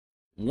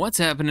What's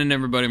happening,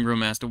 everybody? I'm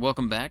Grillmaster.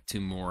 Welcome back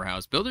to more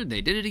House Builder. They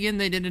did it again.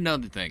 They did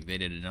another thing. They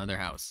did another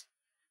house.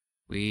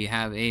 We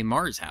have a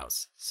Mars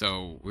house.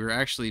 So we're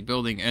actually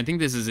building... I think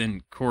this is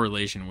in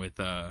correlation with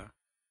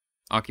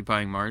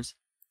occupying Mars.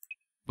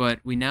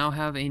 But we now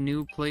have a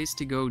new place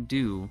to go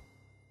do,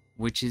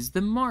 which is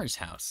the Mars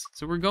house.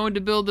 So we're going to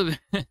build a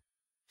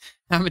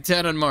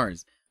habitat on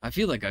Mars. I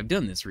feel like I've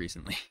done this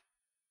recently.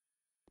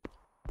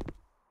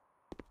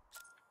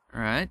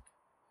 Alright.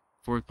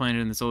 Fourth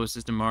planet in the solar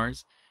system,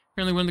 Mars.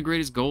 Apparently one of the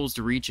greatest goals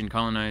to reach and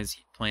colonize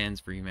plans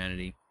for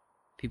humanity.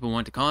 People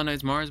want to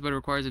colonize Mars, but it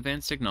requires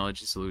advanced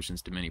technology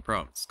solutions to many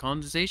problems.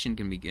 Colonization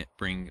can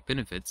bring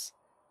benefits,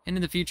 and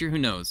in the future, who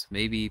knows?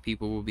 Maybe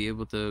people will be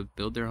able to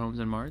build their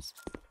homes on Mars.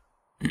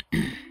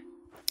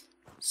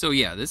 So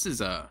yeah, this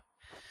is a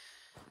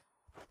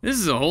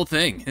whole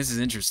thing. This is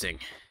interesting.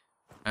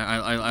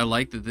 I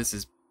like that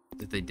that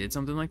they did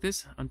something like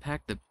this.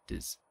 Unpack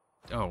this.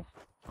 Oh,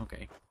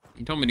 okay.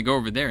 You told me to go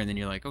over there, and then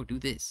you're like, oh, do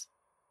this.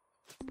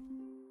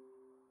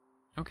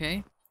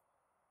 Okay.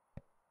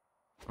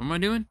 What am I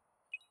doing?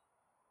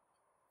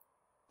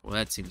 Well,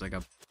 that seems like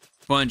a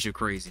bunch of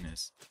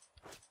craziness.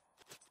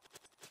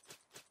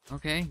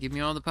 Okay, give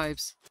me all the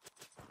pipes.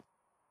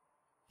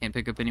 Can't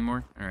pick up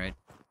anymore? Alright.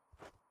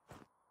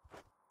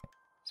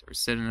 So we're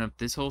setting up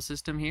this whole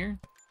system here.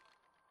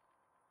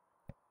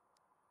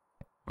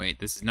 Wait,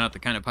 this is not the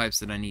kind of pipes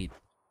that I need.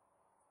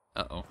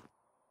 Uh-oh.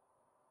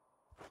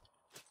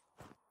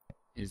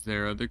 Is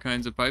there other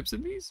kinds of pipes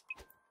in these?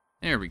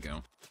 There we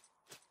go.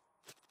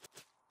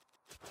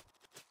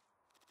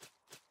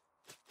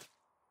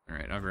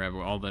 Alright, I'll grab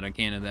all that I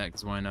can of that,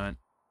 because why not?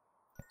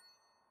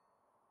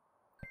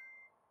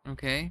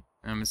 Okay,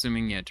 I'm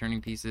assuming, yeah, turning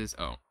pieces.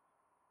 Oh.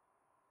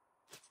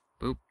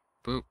 Boop,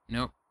 boop,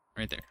 nope,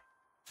 right there.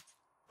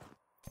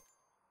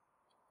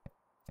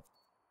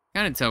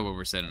 Kinda tell what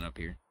we're setting up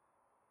here.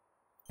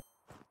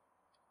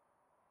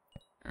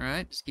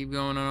 Alright, just keep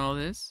going on all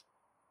this.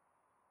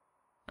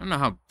 I don't know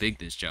how big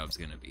this job's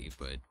gonna be,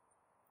 but...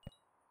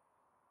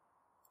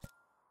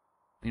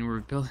 I mean,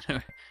 we're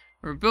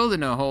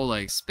building a whole,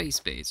 like,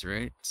 space base,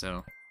 right?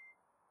 So,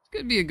 it's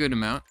gonna be a good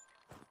amount.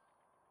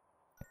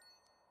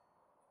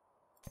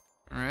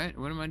 Alright,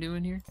 what am I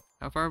doing here?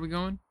 How far are we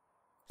going?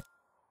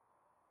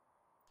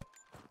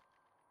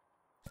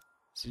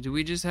 So, do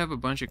we just have a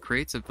bunch of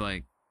crates of,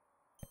 like,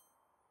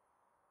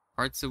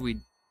 parts that we...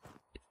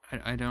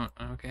 I don't...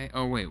 Okay.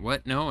 Oh, wait,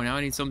 what? No, now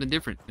I need something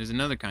different. There's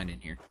another kind in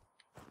here.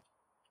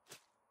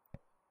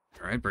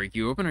 Alright, break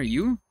you open. Are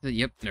you?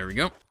 Yep, there we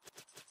go.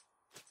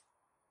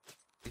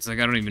 It's like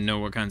I don't even know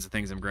what kinds of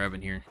things I'm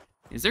grabbing here.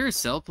 Is there a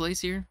cell place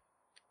here?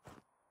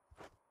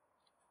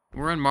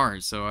 We're on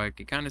Mars, so I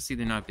could kind of see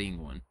there not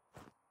being one.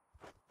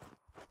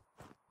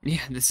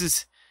 Yeah, this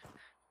is...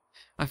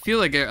 I feel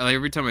like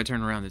every time I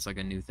turn around, there's like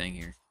a new thing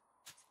here.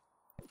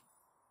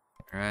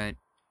 Alright.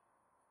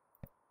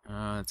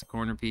 It's a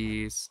corner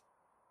piece.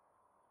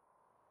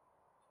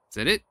 Is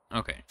that it?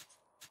 Okay.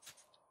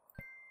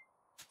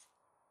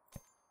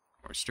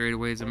 More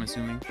straightaways, I'm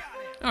assuming.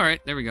 Alright,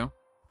 there we go.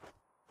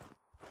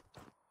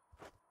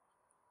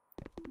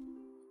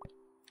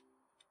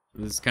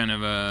 This is kind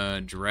of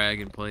a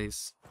drag in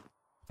place.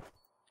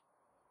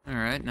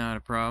 Alright, not a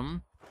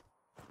problem.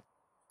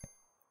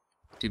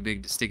 Too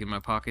big to stick in my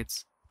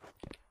pockets.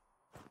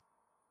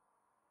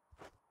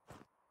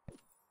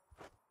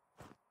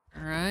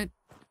 Alright.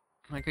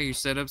 I like how you're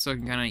set up so I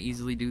can kind of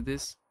easily do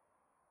this.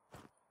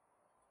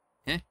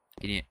 There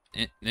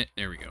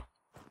we go.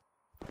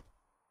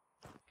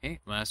 Okay,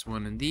 last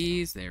one of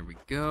these. There we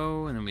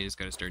go. And then we just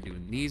gotta start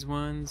doing these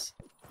ones.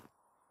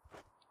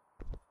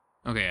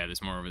 Okay, yeah,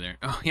 there's more over there.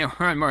 Oh, yeah,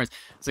 we're on Mars.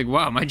 It's like,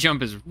 wow, my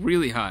jump is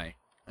really high.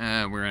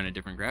 We're on a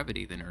different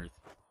gravity than Earth.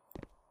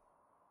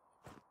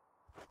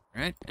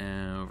 Alright,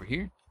 over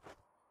here.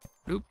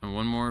 Oop, and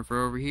one more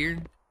for over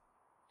here.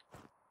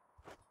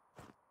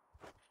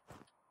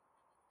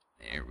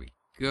 There we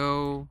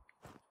go.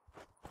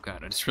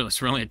 God, I just realized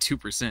we're only at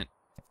 2%.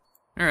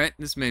 Alright,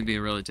 this may be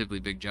a relatively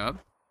big job.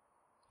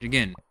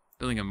 Again,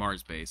 building a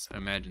Mars base, I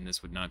imagine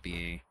this would not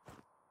be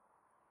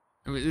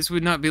a... This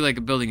would not be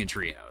like building a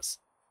treehouse.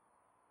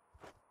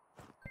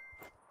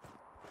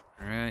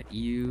 Alright,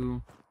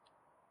 you...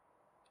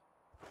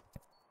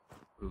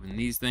 Moving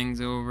these things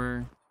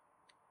over.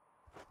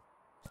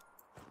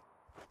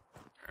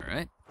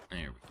 Alright,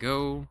 there we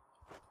go.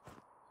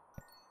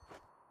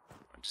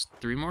 Just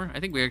 3 more? I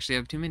think we actually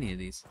have too many of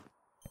these.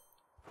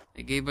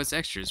 They gave us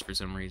extras for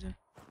some reason.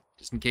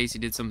 Just in case he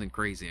did something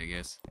crazy, I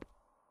guess.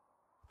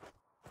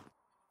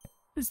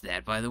 What is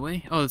that, by the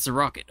way? Oh, it's a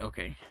rocket.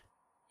 Okay.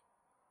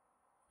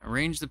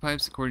 Arrange the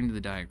pipes according to the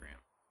diagram.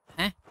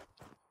 Huh?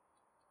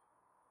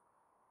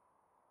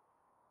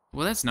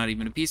 Well, that's not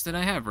even a piece that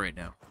I have right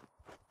now.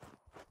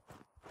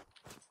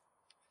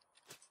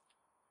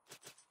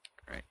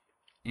 Alright.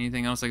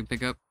 Anything else I can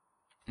pick up?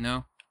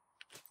 No?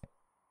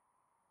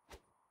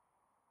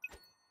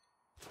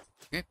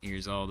 Okay,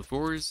 here's all the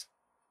 4s.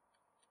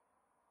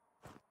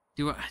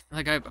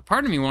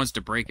 Part of me wants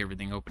to break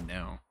everything open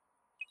now.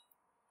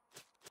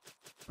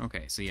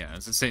 Okay, so yeah,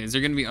 as I say, is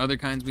there going to be other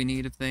kinds we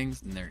need of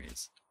things? And there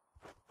is.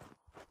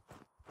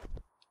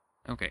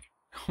 Okay.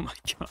 Oh my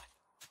god.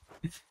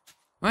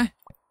 What?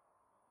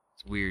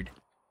 It's weird.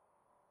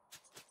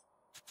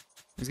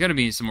 There's got to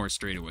be some more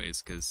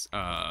straightaways, because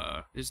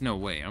there's no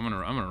way. I'm gonna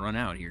run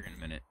out here in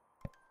a minute.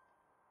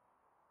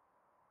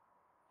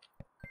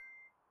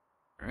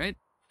 All right.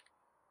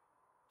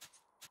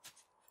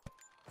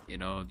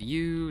 Get all of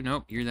you.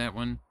 Nope, you're that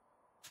one.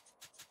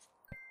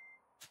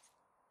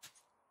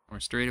 More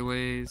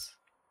straightaways.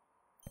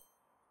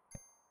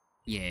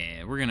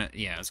 Yeah, we're gonna.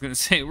 Yeah, I was gonna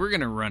say we're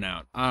gonna run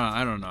out.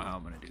 I don't know how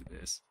I'm gonna do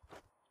this.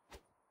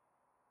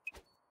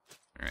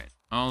 All right,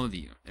 all of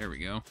you. There we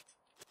go.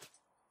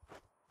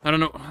 I don't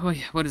know. Oh,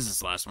 yeah, what is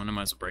this last one? I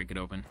might as well break it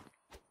open.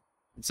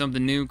 It's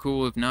something new,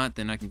 cool. If not,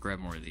 then I can grab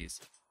more of these.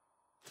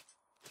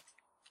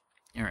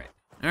 All right.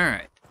 All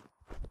right.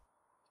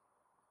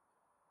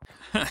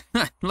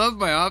 I love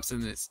my ops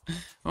in this.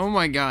 Oh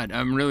my god,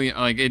 I'm really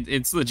like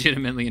it's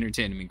legitimately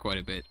entertaining me quite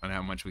a bit on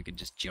how much we could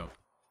just jump.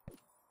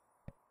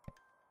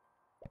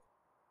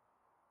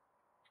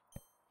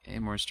 Okay,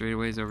 more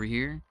straightaways over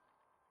here.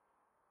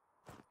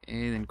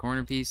 Okay, then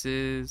corner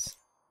pieces.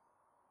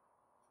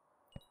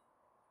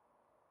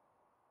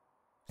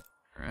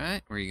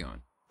 Alright, where are you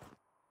going?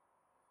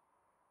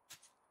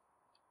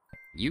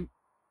 You,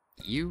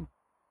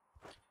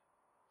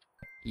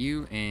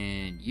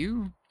 and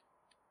you.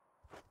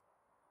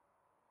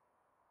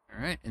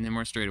 Alright, and then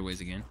more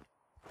straightaways again.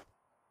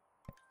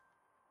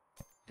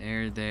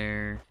 There, and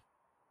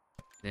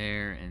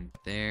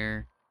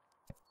there.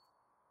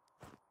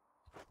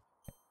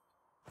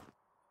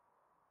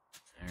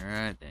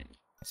 Alright, then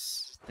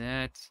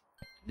that,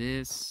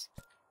 this.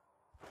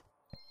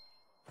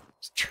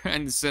 Just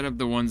trying to set up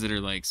the ones that are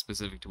like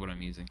specific to what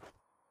I'm using.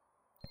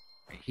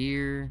 Right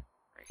here,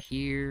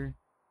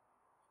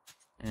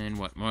 and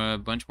what? A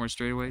bunch more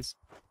straightaways?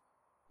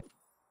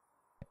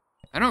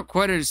 I don't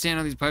quite understand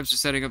how these pipes are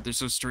setting up. They're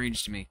so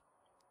strange to me.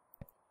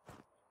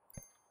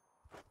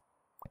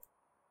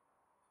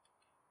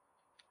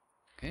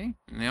 Okay,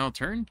 and they all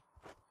turn?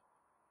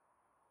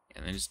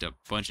 And then just a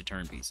bunch of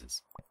turn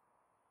pieces.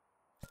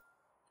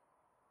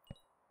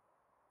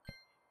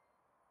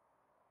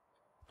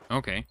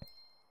 Okay.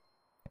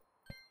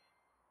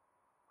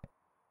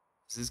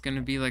 Is this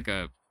gonna be like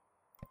a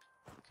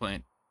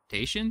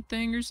plantation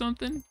thing or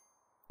something?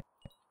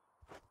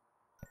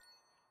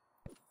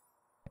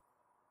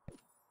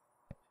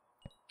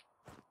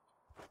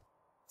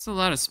 It's a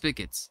lot of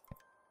spigots.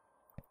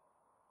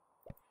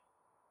 I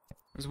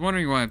was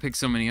wondering why I picked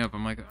so many up.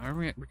 I'm like,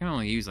 we can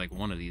only use like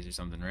one of these or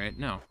something, right?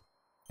 No.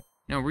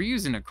 No, we're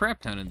using a crap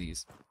ton of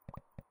these.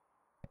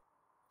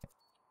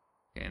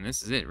 Okay, and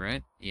this is it,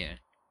 right? Yeah.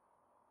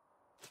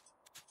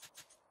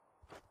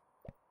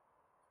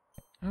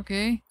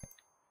 Okay.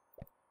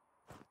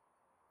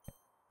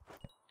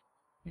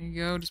 There you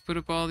go, just put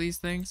up all these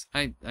things.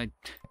 I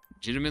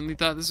legitimately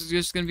thought this was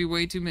just gonna be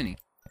way too many.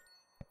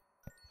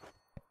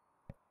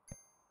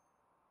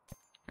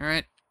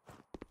 Alright.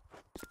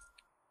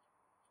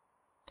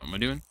 What am I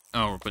doing?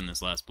 Oh, we're putting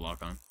this last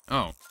block on.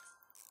 Oh.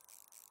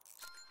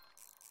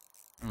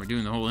 And we're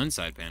doing the whole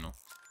inside panel.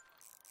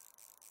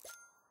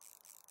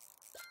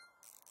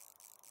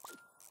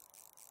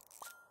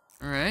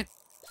 Alright.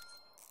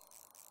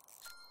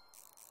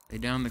 Lay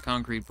down the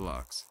concrete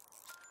blocks.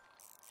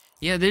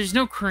 Yeah, there's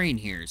no crane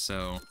here,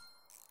 so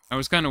I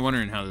was kind of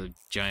wondering how the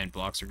giant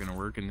blocks are going to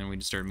work, and then we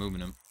just started moving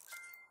them.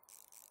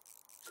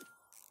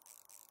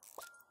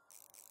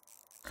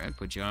 Alright,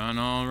 put you on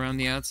all around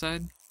the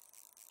outside.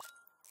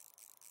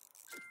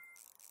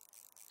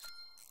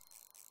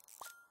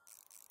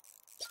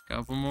 A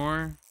couple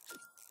more.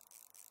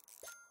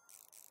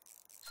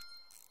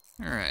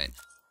 Alright.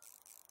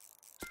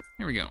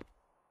 Here we go.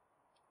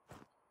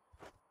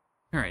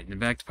 Alright, then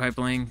back to pipe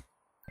laying.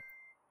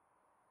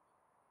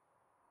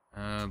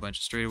 A bunch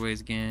of straightaways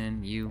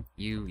again. You.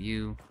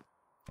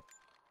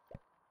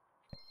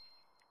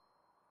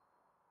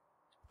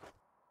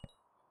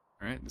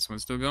 Alright, this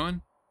one's still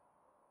going.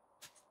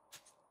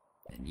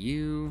 And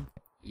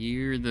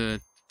you're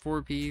the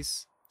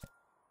 4-piece.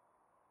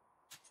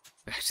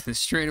 Back to the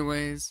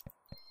straightaways.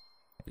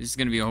 There's just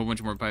gonna be a whole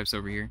bunch more pipes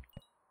over here.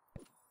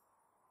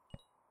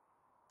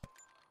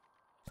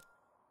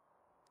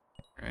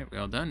 Alright, we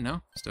all done?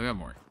 No? Still got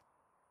more.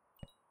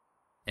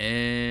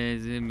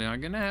 Am I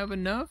gonna have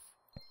enough?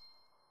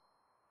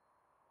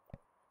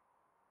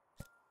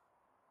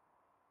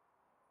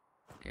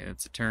 Okay,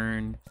 that's a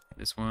turn.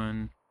 This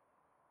one.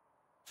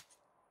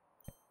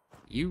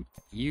 You,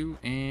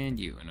 and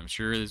you. And I'm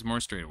sure there's more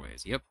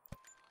straightaways. Yep.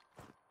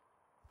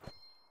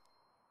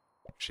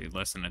 Actually,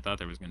 less than I thought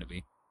there was gonna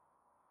be.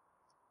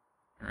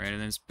 Alright,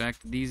 and then it's back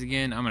to these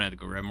again. I'm gonna have to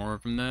go grab more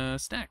from the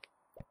stack.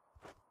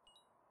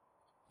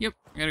 Yep,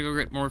 I gotta go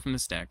get more from the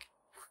stack.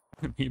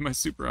 Me and my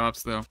super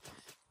ops, though.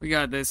 We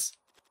got this.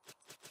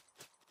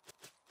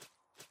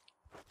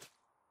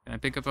 Can I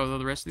pick up all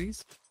the rest of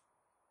these?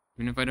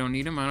 Even if I don't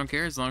need them, I don't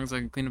care, as long as I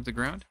can clean up the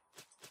ground.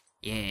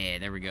 Yeah,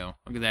 there we go.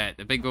 Look at that.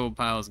 The big old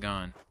pile is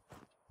gone.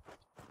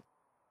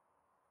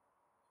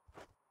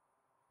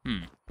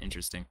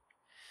 interesting.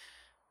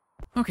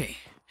 Okay.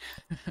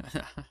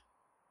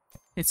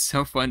 It's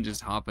so fun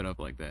just hopping up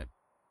like that.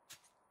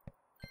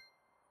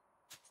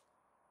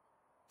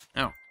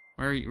 Oh,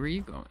 where are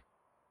you going?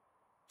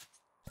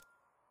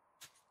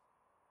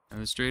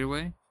 Another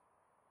straightaway?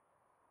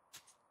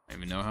 I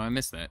don't even know how I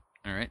missed that.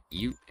 Alright,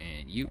 you,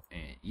 and you,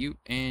 and you,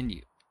 and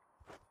you.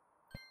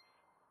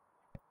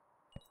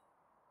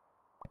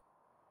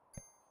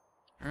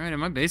 Alright,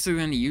 am I basically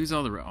going to use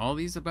all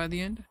these by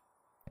the end?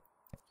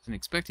 Wasn't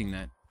expecting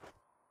that.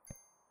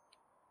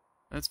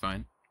 That's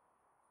fine.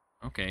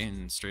 Okay,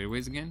 and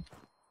straightaways again?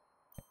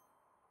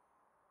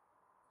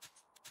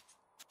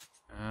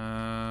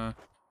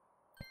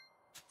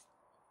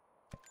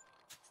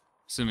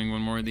 Assuming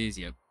one more of these,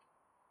 yep.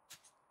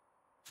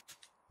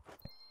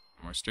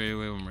 One more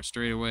straightaway, one more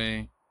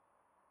straightaway.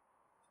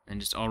 And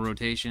just all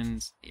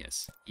rotations.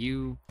 Yes.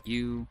 You.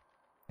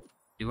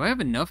 Do I have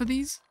enough of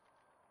these?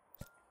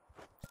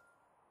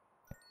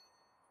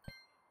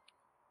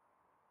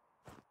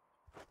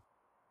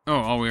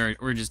 Oh,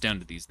 we're just down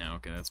to these now.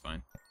 Okay, that's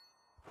fine.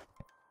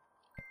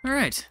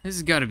 Alright, this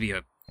has got to be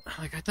a...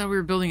 Like, I thought we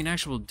were building an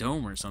actual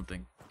dome or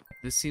something.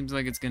 This seems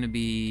like it's going to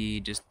be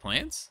just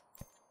plants?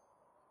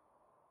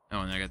 Oh,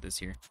 and I got this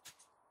here.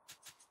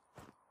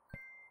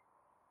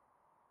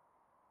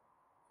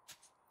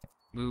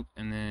 Boop,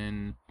 and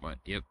then... What?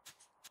 Yep.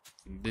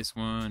 This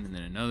one, and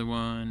then another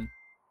one.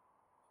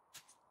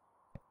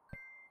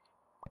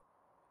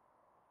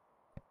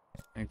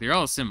 Like, they're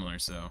all similar,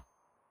 so...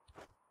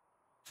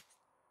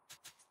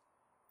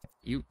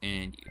 You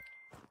and you.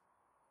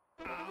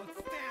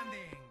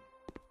 Outstanding!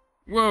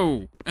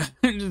 Whoa!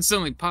 It just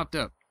suddenly popped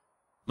up.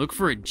 Look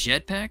for a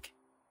jetpack?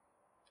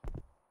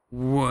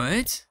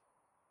 What?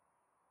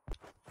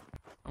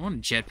 I want a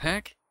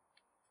jetpack?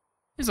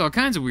 There's all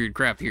kinds of weird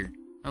crap here.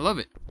 I love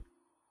it.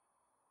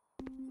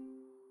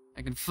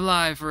 I can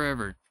fly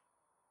forever.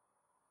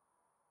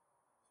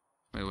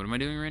 Wait, what am I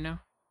doing right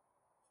now?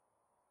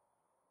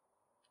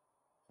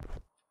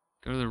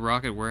 Go to the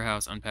rocket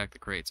warehouse, unpack the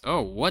crates.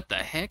 Oh, what the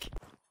heck?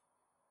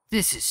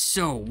 This is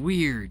so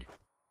weird.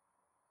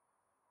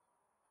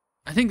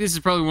 I think this is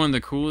probably one of the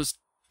coolest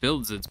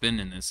builds that's been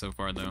in this so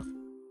far, though.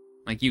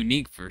 Like,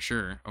 unique for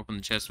sure. Open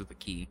the chest with a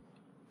key.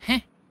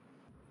 Heh.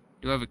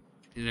 Do I have a...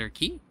 Is there a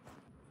key?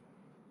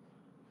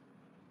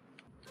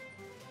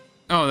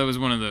 Oh, that was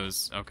one of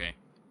those. Okay.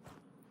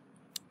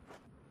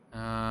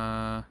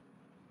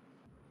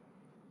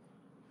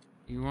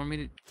 You want me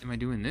to... Am I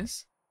doing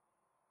this?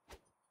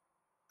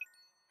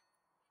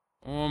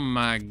 Oh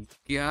my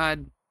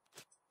god.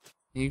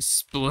 The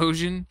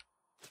explosion?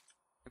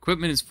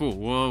 Equipment is full.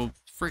 Whoa,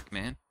 frick,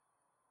 man.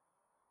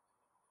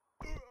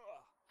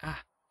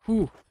 Ah,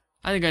 whew.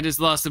 I think I just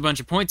lost a bunch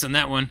of points on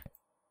that one.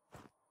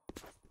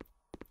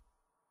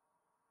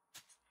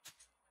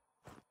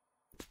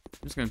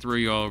 I'm just gonna throw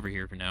you all over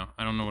here for now.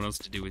 I don't know what else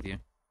to do with you.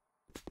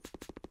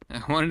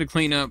 I wanted to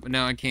clean up, but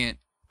now I can't.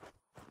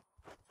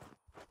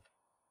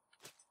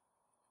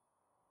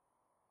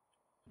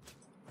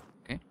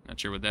 Okay, not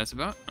sure what that's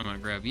about. I'm gonna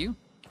grab you.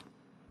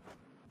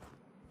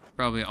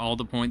 Probably all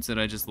the points that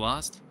I just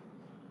lost.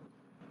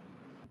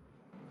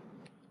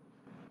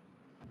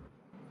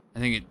 I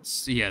think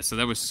it's... Yeah, so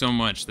that was so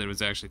much that it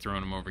was actually throwing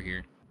them over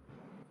here.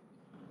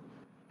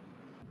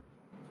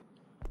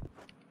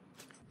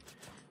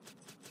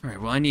 Alright,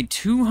 well I need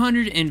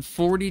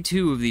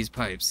 242 of these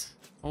pipes.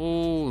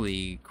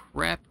 Holy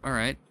crap.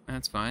 Alright,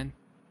 that's fine.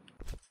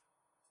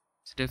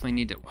 So definitely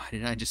need to... Why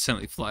did I just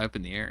suddenly fly up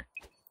in the air?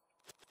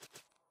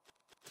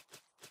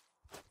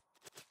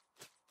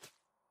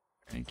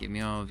 Alright, give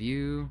me all of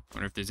you.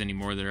 Wonder if there's any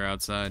more that are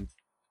outside.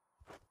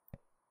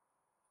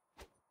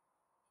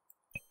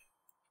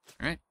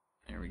 Alright,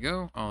 there we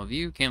go. All of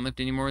you. Can't lift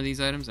any more of these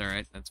items?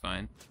 Alright, that's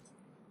fine.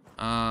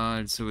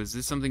 So is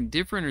this something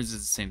different or is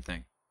this the same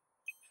thing?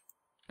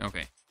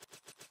 Okay.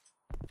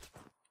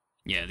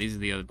 Yeah, these are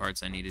the other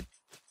parts I needed.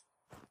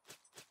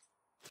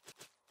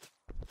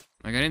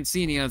 Like, I didn't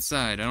see any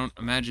outside. I don't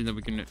imagine that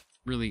we can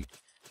really...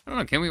 I don't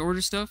know, can we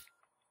order stuff?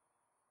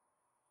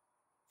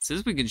 It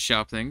says we can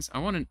shop things. I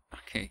want to...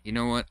 Okay, you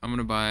know what? I'm going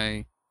to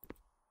buy...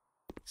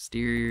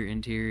 Exterior,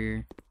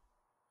 interior...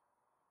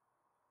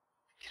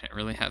 Can I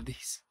really have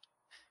these?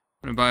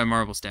 I'm going to buy a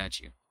marble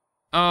statue.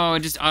 Oh,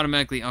 it just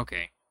automatically...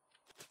 Okay.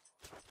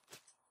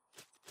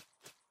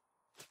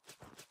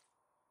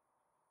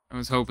 I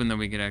was hoping that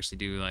we could actually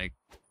do, like...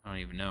 I don't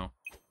even know.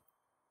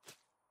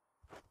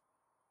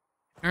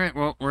 Alright,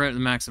 well, we're at the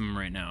maximum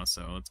right now,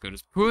 so let's go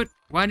just put...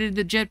 Why did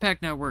the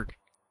jetpack not work?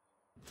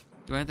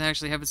 Do I have to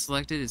actually have it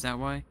selected? Is that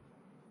why?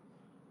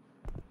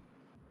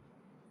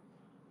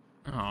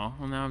 Oh,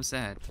 well now I'm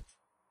sad.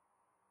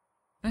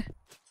 Eh.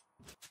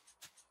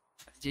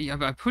 Yeah,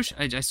 I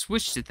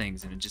switched to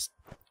things and it just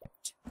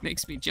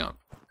makes me jump.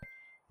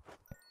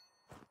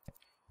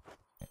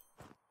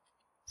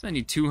 So I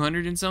need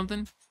 200 and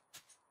something?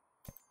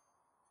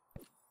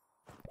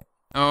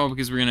 Oh,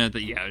 because we're gonna have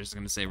to, yeah, I was just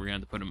gonna say we're gonna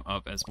have to put them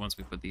up as once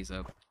we put these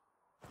up.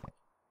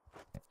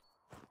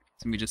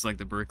 It's gonna be just like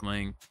the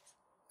bricklaying.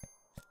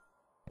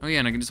 Oh yeah,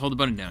 and I can just hold the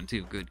button down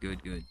too. Good,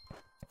 good, good.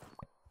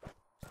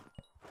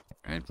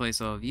 Alright,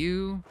 place all of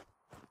you.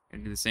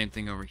 Gonna do the same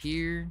thing over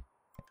here.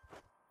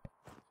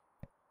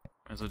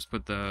 Might as well just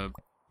put the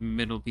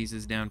middle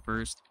pieces down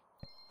first.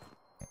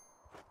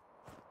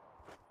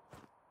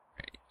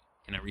 Alright,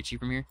 can I reach you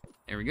from here?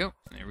 There we go,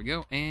 there we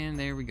go, and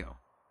there we go.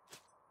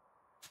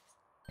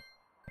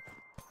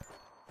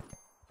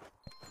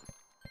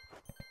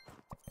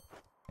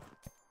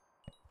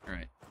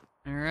 Alright,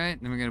 alright,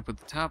 then we gotta put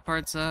the top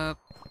parts up.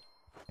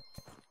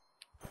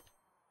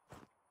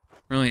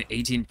 We're only at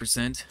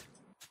 18%.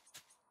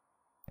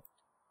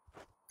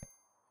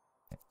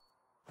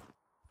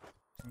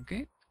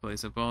 Okay,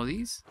 place up all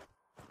these.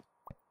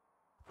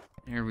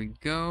 There we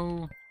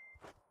go.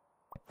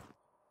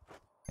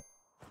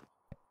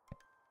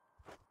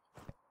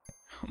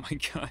 Oh my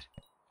god.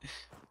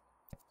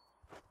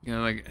 You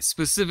got like a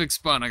specific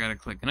spot I gotta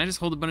click. Can I just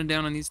hold the button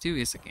down on these two?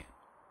 Yes, I can.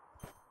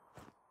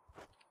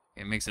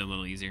 Okay, it makes it a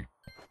little easier.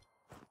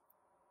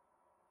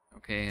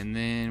 Okay, and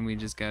then we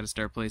just gotta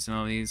start placing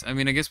all these. I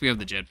mean, I guess we have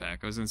the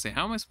jetpack. I was gonna say,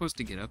 how am I supposed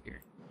to get up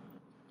here?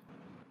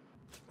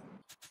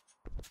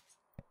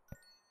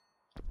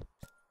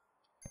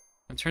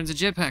 It turns the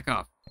jetpack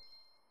off.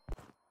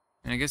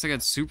 And I guess I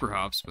got super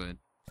hops, but...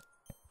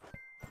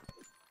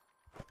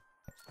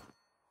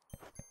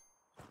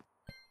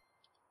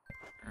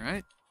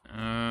 Alright.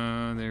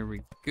 There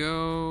we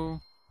go.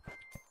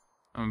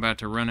 I'm about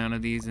to run out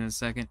of these in a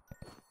second.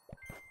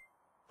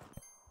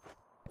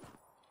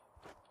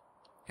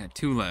 Got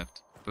 2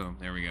 left. Boom,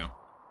 there we go.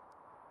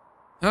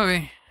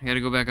 Okay, I gotta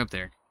go back up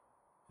there.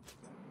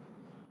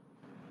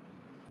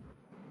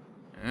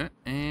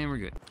 And we're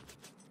good.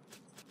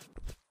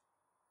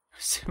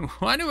 So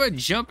why do I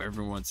jump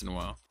every once in a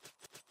while?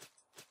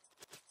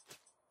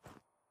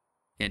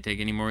 Can't take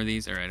any more of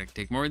these. Alright, I can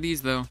take more of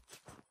these, though.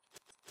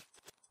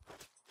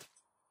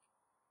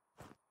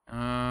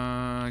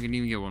 I can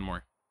even get one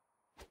more.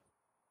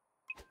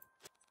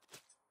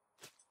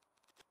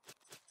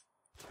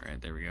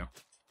 Alright, there we go.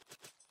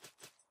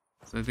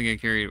 So I think I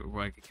carried,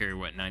 well, I could carry,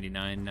 what,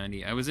 99,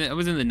 90? I was in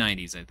the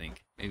 90s, I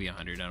think. Maybe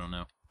 100, I don't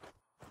know.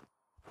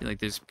 I feel like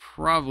there's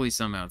probably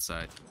some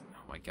outside.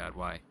 Oh my god,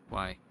 why?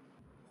 Why?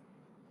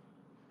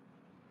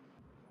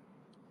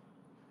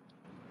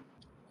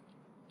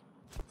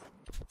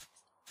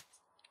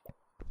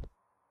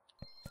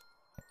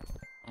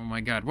 Oh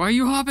my god, why are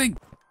you hopping?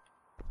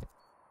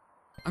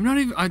 I'm not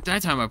even...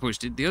 that time I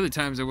pushed it. The other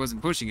times I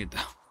wasn't pushing it, though.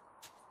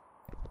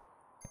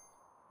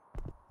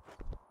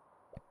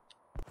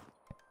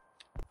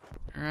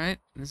 Alright,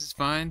 this is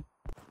fine.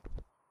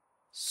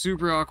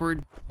 Super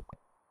awkward.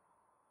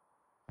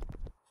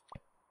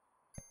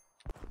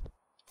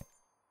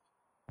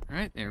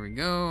 Alright, there we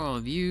go. All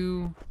of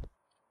you.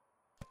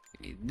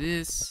 We need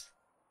this.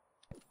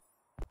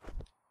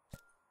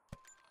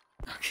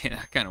 Okay,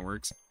 that kind of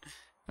works.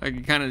 I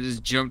can kind of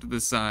just jump to the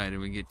side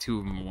and we get 2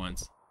 of them at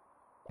once.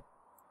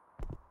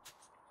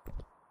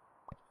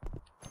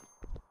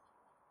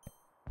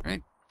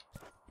 Right?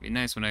 It'd be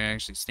nice when I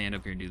actually stand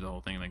up here and do the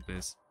whole thing like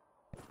this.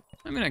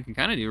 I mean, I can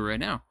kind of do it right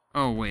now.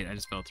 Oh, wait, I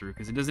just fell through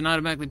because it doesn't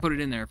automatically put it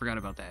in there. I forgot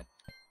about that.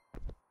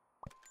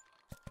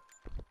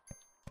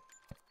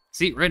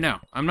 See, right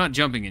now, I'm not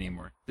jumping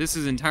anymore. This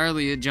is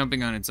entirely it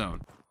jumping on its own.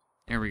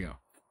 There we go.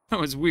 That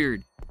was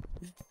weird.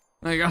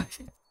 Like,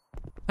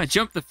 I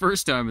jumped the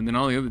first time, and then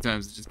all the other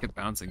times it just kept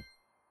bouncing.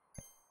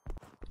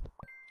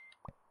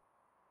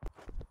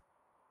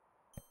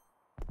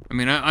 I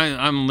mean,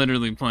 I'm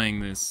literally playing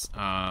this,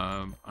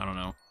 I don't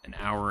know, an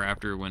hour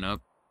after it went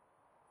up.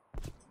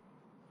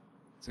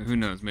 So who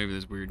knows, maybe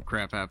there's weird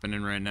crap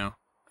happening right now.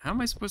 How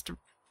am I supposed to...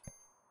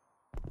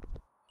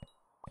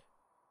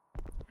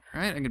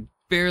 Alright, I can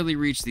barely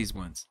reach these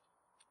ones.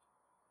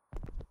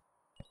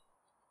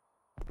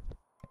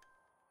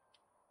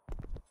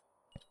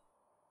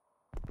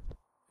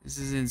 This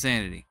is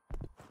insanity.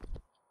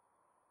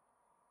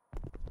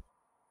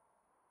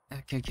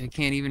 I can't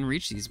even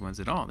reach these ones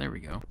at all. There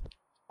we go.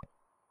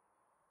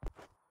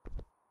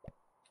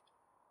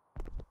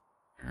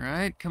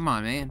 Alright, come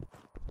on, man.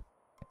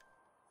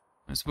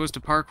 Am I supposed to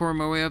parkour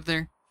my way up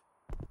there?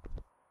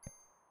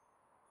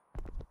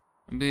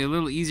 It'll be a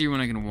little easier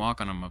when I can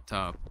walk on them up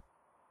top.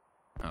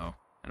 Oh, how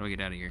do I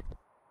get out of here?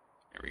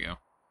 There we go.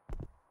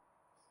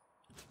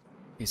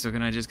 Okay, so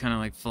can I just kind of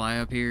like fly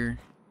up here?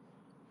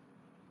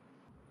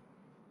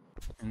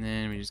 And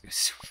then we just go,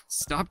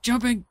 stop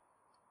jumping!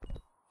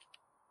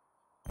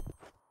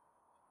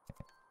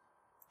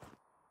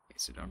 Okay,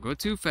 so don't go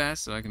too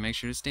fast so I can make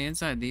sure to stay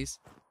inside these.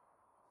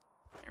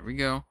 There we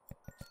go.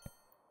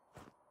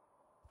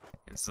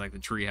 It's like the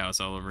treehouse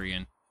all over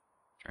again.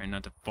 Trying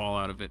not to fall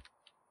out of it.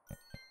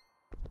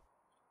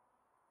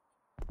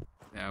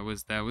 That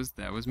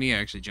was me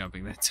actually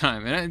jumping that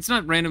time. And it's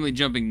not randomly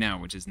jumping now,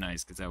 which is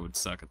nice, because that would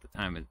suck at the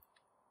time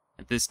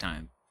at this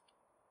time.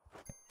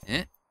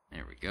 There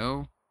we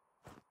go.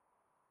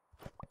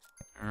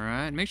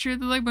 Alright, make sure to hit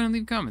the like button and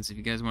leave comments if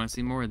you guys want to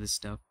see more of this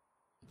stuff.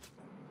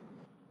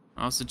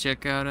 Also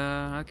check out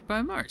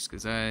Occupy Mars,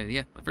 because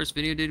yeah, the first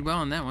video did well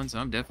on that one, so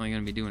I'm definitely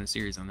going to be doing a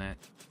series on that.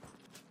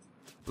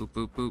 Boop,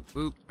 boop, boop,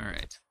 boop.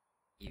 Alright.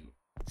 You.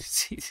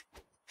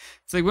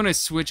 It's like when I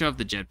switch off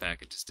the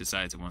jetpack, it just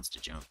decides it wants to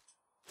jump.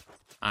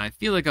 I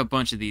feel like a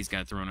bunch of these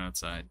got thrown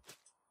outside.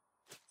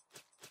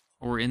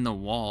 Or in the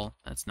wall.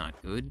 That's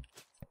not good.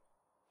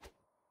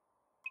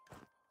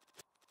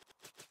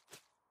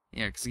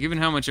 Yeah, because given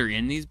how much are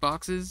in these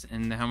boxes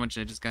and how much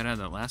I just got out of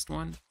that last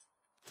one,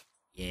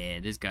 yeah,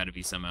 there's got to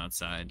be some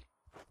outside.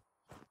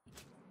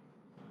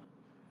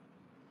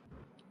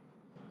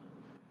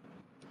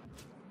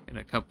 Got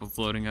a couple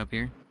floating up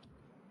here.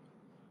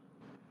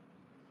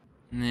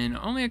 And then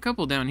only a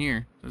couple down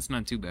here. That's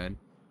not too bad.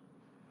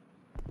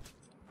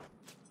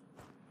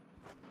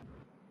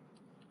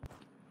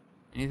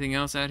 Anything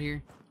else out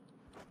here?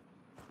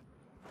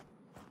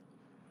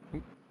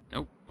 Oop,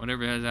 nope,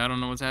 whatever it is, I don't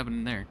know what's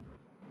happening there.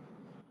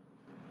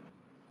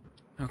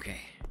 Okay,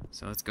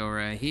 so let's go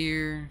right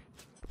here.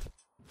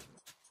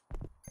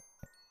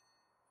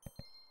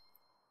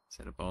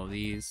 Set up all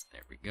these.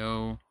 There we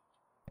go.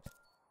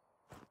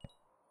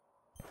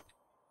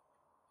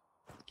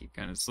 Keep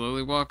kind of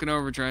slowly walking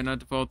over, trying not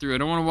to fall through. I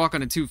don't want to walk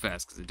on it too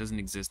fast because it doesn't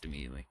exist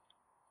immediately.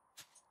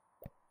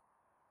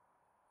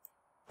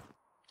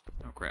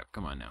 Oh crap,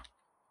 come on now.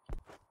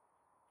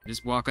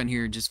 Just walk on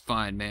here just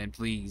fine, man.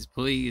 Please,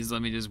 please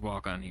let me just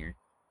walk on here.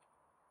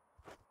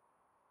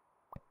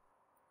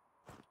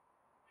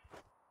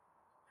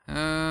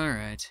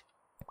 Alright.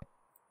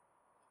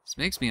 This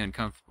makes me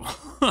uncomfortable.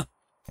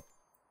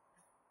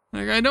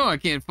 Like, I know I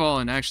can't fall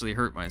and actually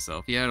hurt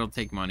myself. Yeah, it'll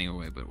take money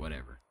away, but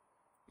whatever.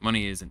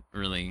 Money isn't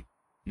really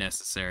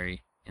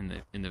necessary in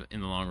the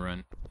long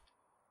run.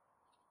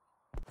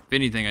 If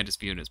anything, I just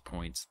view it as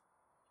points.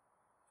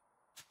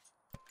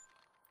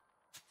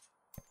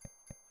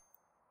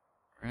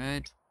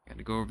 Alright,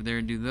 gotta go over there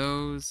and do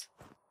those.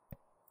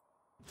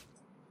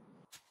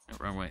 No,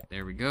 wrong way.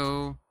 There we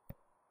go.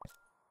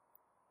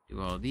 Do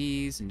all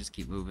these and just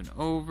keep moving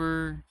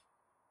over.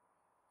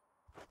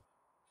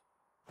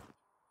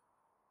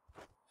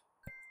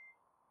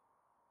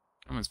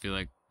 I almost feel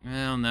like,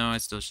 well, no, I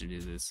still should do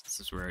this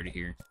since we're already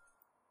here.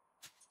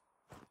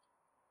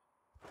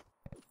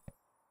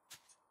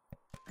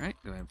 Alright,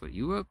 go ahead and put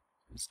you up.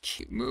 Just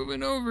keep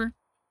moving over.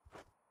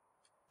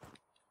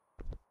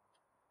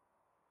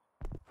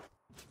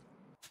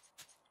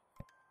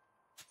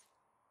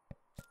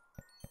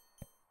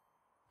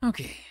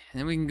 Okay,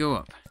 then we can go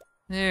up.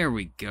 There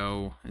we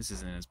go. This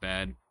isn't as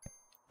bad.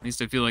 At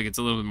least I feel like it's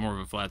a little bit more of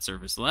a flat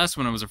surface. The last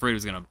one I was afraid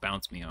was gonna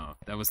bounce me off.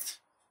 That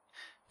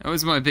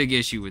was my big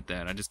issue with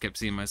that. I just kept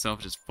seeing myself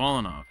just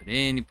falling off at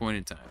any point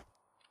in time.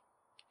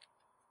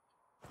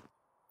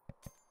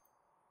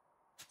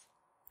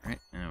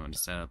 Alright, now I'm gonna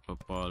set up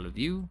all of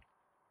you.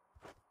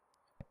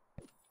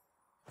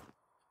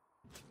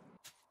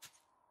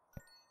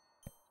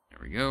 There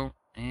we go.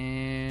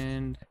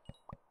 And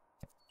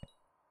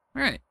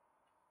alright.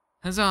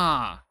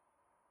 Huzzah!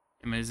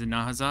 Is it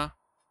not huzzah?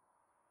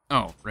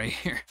 Oh, right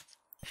here.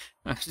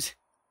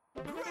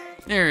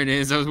 There it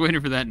is. I was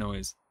waiting for that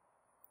noise.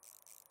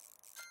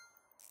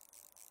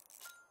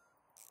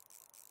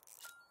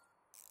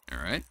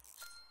 Alright.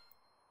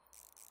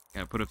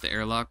 Gotta put up the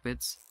airlock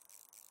bits.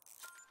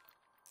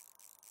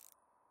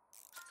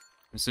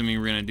 I'm assuming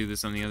we're gonna do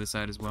this on the other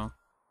side as well.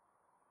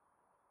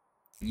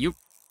 Yup.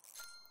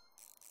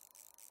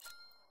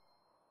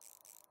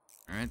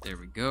 Alright, there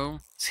we go.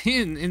 See,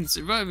 in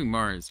Surviving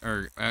Mars,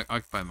 or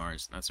Occupy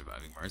Mars, not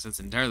Surviving Mars, that's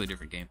an entirely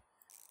different game.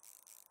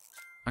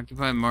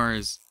 Occupy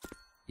Mars,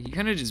 you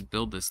kind of just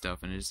build this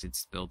stuff and it just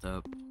gets built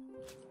up.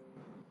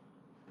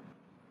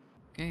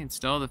 Okay,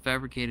 install the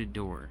fabricated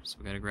door. So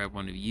we gotta grab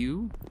one of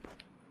you.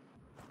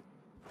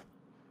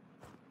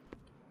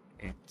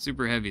 Okay,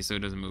 super heavy so it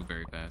doesn't move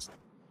very fast.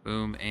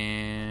 Boom,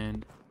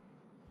 and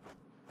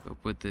go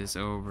put this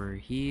over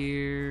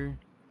here.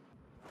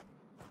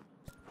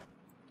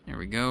 There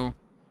we go.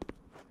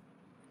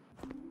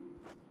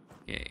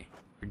 Okay.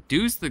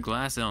 Reduce the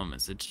glass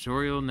elements. The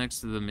tutorial next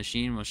to the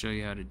machine will show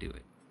you how to do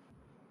it.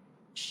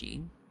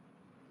 Machine?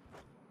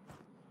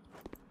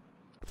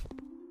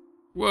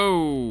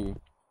 Whoa!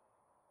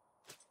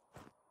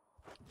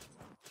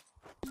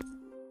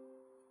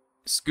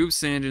 Scoop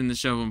sand in the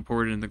shovel and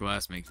pour it in the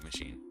glass making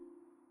machine.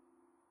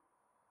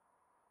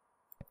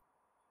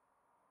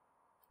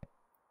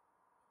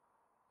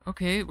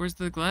 Okay, where's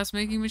the glass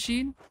making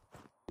machine?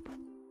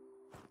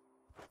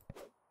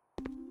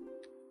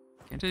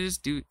 Can't I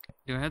just do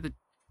I have the...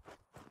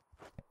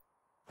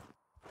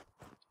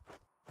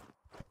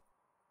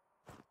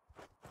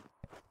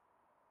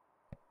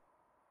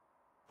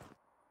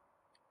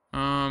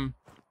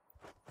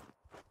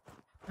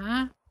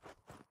 Huh?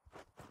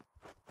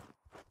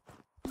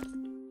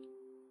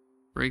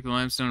 Break the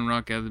limestone and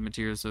rock out of the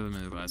materials of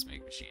the glass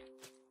making machine.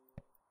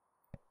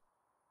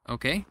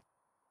 Okay.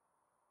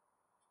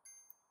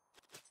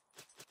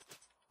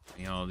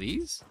 All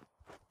these?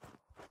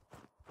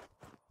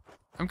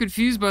 I'm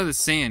confused by the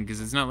sand because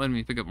it's not letting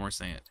me pick up more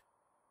sand.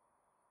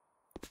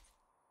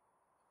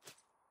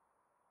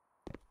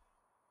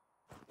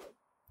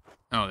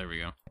 Oh, there we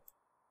go.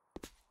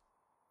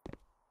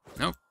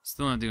 Nope,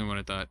 still not doing what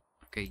I thought.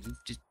 Okay, you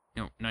just...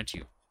 No, not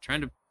you.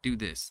 Trying to do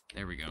this.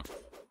 There we go.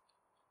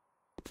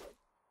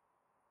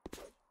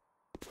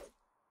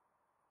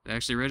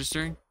 actually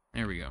registering?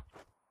 There we go.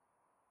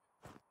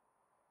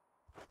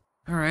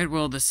 Alright,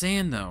 well, the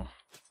sand, though.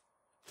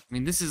 I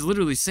mean, this is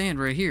literally sand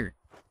right here.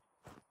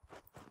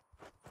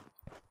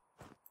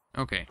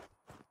 Okay.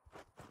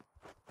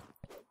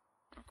 I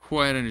don't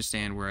quite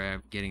understand where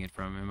I'm getting it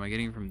from. Am I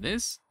getting it from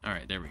this?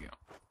 Alright, there we go.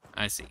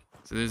 I see.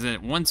 So there's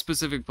that one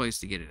specific place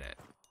to get it at.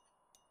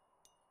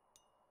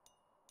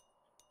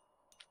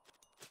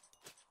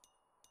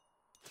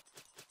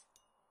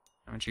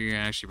 How much are you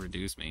gonna actually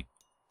reduce me?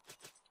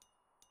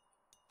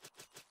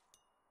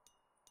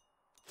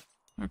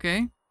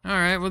 Okay.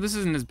 Alright, well this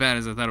isn't as bad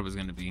as I thought it was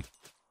gonna be.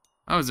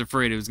 I was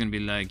afraid it was gonna be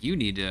like, you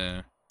need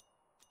to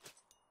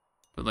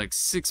put like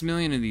 6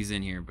 million of these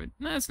in here, but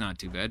that's not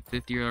too bad.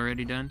 50 are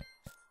already done.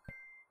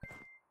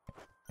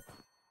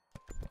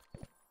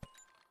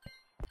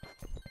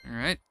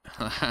 Alright.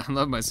 I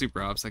love my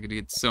super ops. I could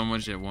get so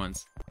much at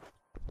once.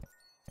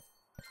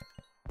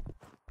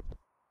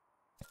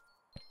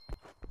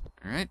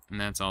 Alright, and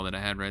that's all that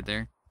I had right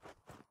there.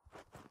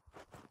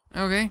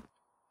 Okay.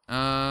 Go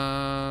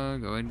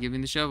ahead and give me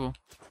the shovel.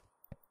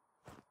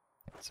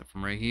 So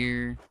from right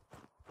here...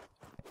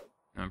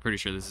 I'm pretty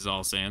sure this is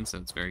all sand, so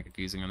it's very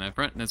confusing on that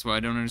front. That's why I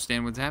don't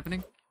understand what's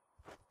happening.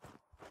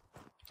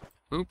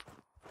 Boop.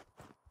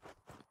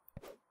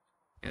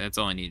 Yeah, that's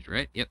all I need,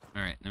 right? Yep.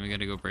 Alright, then we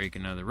gotta go break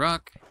another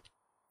rock.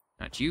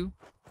 Not you.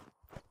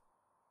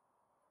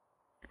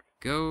 There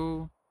we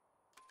go.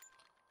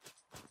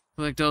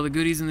 Collect all the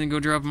goodies and then go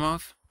drop them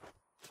off.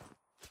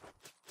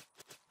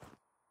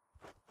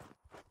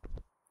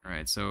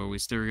 Alright, so we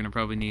still are gonna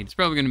probably need... It's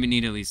probably gonna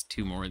need at least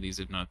 2 more of these,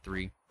 if not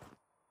 3.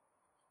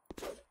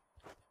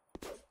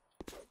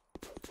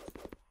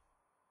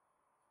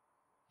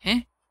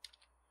 Huh?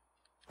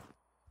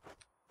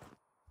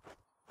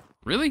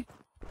 Really?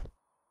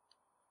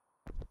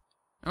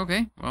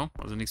 Okay, well,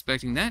 wasn't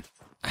expecting that.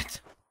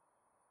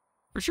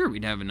 For sure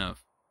we'd have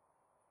enough.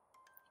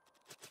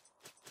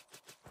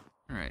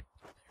 Alright,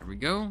 here we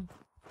go.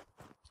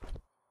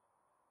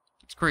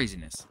 It's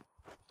craziness.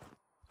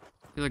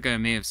 I feel like I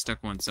may have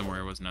stuck one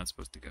somewhere I was not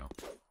supposed to go.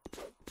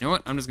 You know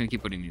what? I'm just going to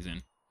keep putting these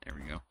in. There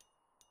we go.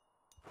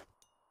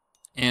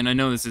 And I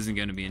know this isn't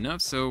going to be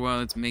enough, so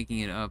while it's making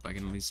it up, I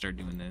can at least start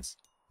doing this.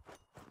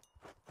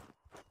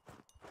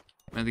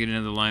 I have to get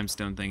another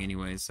limestone thing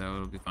anyway, so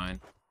it'll be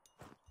fine.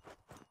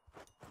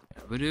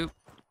 Ba-doop.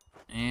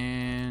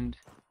 And...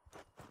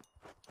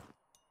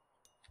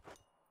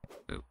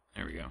 Oh,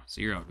 there we go.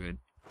 So you're all good.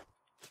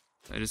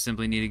 So I just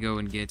simply need to go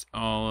and get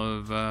all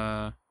of,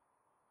 I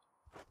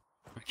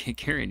can't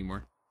carry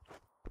anymore.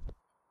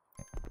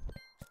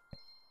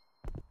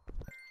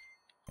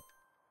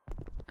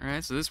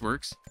 Alright, so this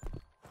works.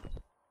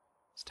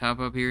 Let's top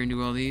up here and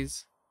do all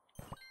these.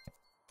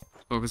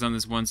 Focus on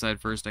this one side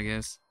first, I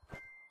guess.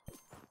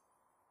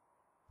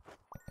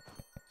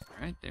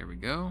 Alright, there we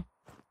go.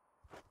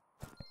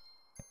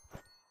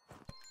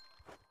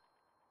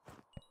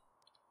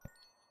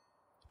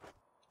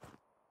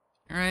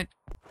 Alright.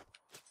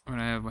 What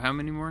I have, how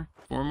many more?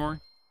 4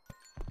 more?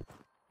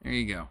 There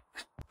you go.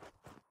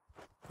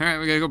 Alright,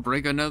 we gotta go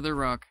break another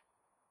rock.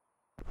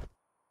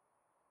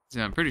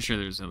 So I'm pretty sure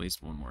there's at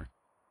least 1 more.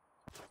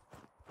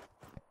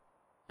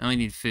 I only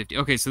need 50.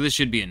 Okay, so this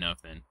should be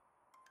enough then.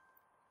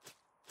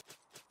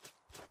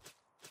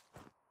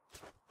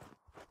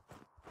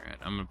 Alright,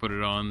 I'm gonna put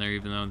it all in there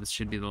even though this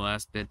should be the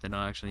last bit that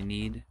I'll actually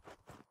need.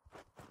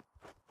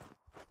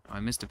 Oh,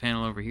 I missed a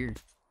panel over here.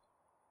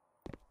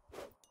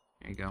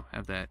 There you go,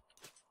 have that.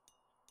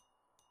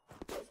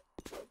 There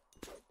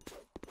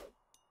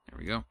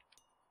we go.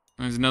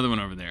 There's another one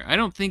over there. I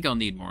don't think I'll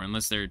need more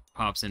unless there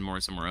pops in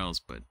more somewhere else,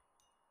 but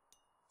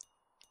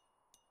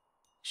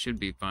should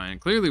be fine.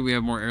 Clearly we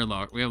have more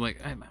airlock. We have like,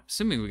 I'm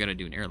assuming we gotta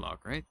do an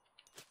airlock, right?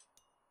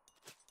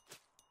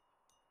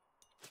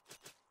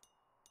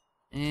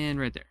 And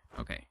right there.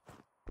 Okay.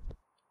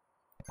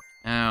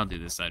 I'll do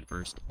this side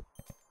first.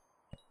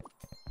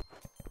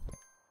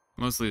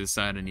 Mostly the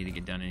side I need to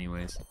get done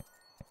anyways.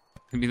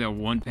 Could be that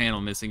one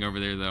panel missing over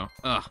there though.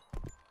 Ugh.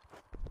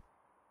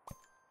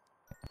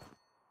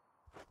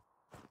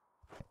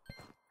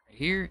 Right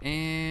here,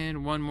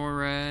 and one more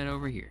right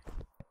over here.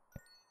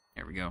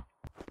 There we go.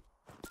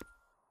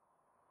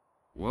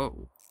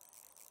 Whoa.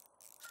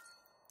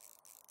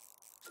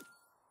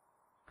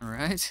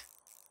 Alright.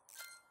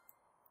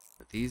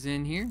 Put these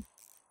in here.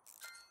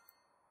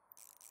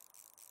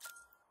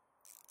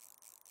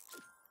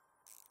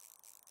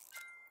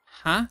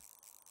 Huh?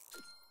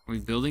 Are we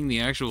building the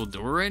actual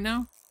door right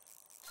now?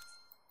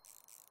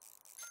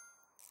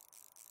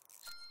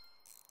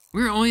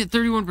 We're only at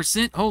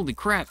 31%? Holy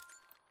crap.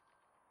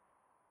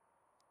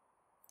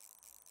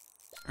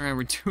 Alright,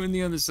 we're doing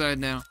the other side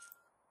now.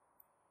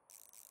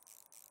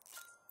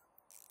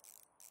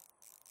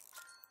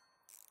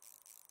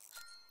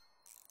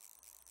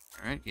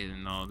 Alright,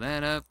 getting all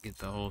that up. Get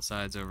the whole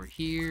sides over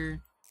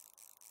here.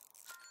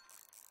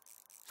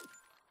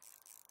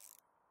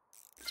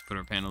 Let's put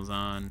our panels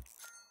on.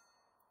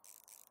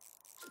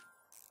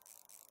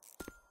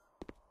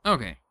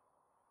 Okay.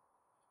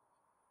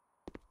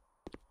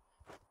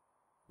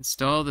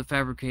 Install the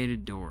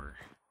fabricated door.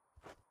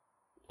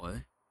 What?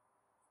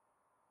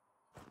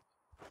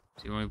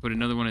 So you want me to put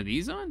another one of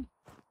these on?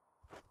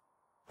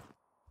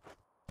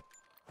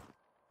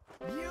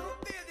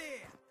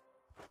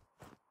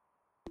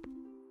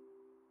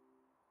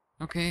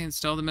 Okay,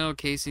 install the metal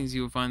casings.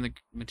 You will find the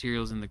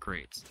materials in the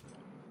crates.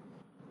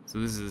 So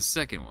this is the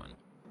second one.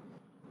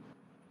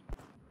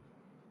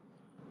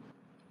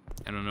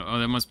 I don't know. Oh,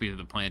 that must be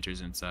the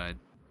planters inside.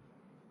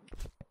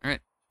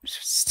 Alright.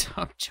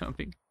 Stop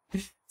jumping.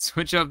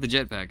 Switch off the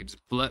jetpack and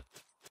just blip.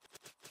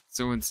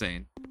 So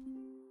insane.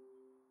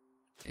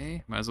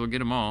 Okay, might as well get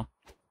them all.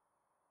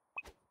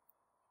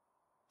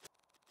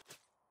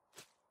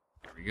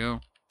 There we go.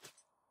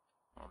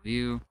 All of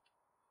you.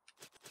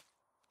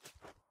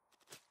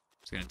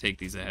 Just gonna take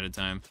these ahead of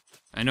time.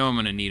 I know I'm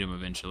gonna need them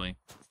eventually.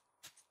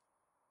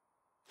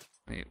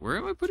 Wait, where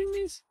am I putting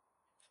these?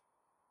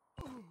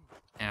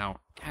 Ow.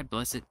 God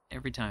bless it.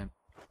 Every time.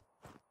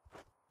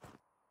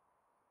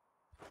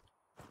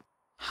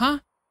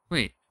 Huh?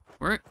 Wait.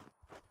 Where?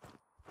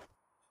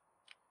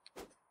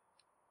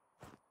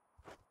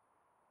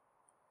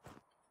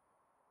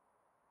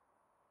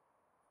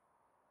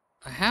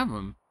 I have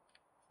them.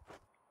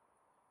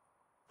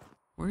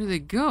 Where do they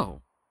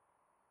go?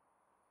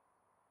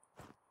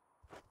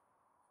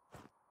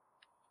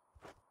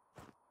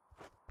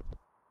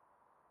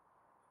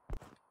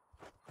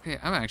 Okay,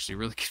 I'm actually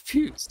really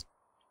confused.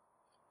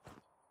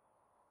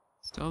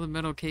 Still the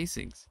metal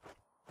casings.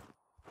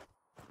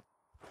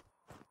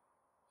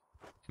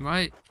 Am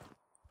I...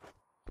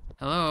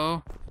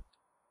 Hello?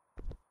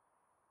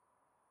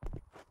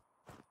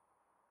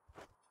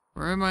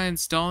 Where am I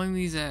installing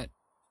these at?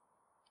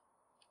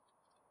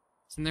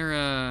 Isn't there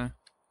a...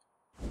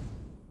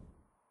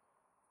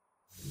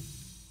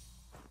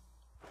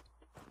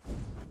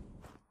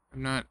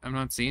 I'm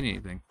not seeing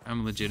anything.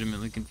 I'm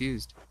legitimately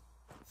confused.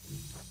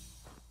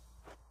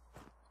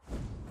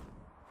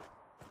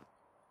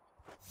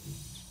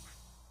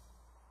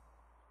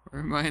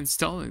 Where am I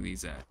installing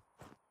these at?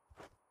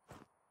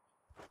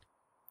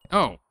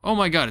 Oh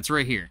my god, it's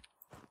right here.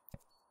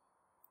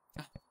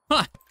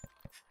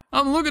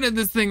 I'm looking at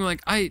this thing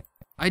like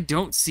I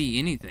don't see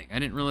anything. I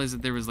didn't realize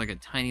that there was like a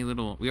tiny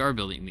little... We are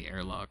building the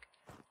airlock.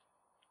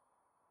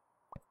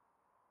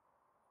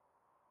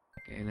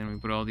 Okay, then we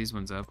put all these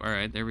ones up.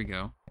 Alright, there we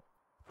go.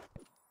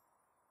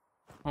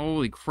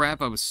 Holy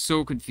crap, I was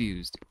so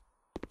confused.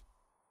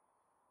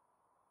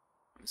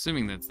 I'm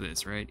assuming that's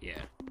this, right?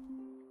 Yeah.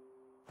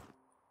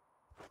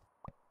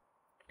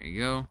 There you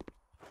go.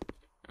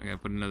 I gotta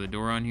put another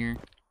door on here.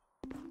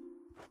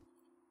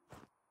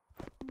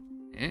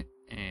 Yeah,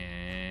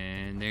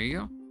 and there you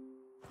go.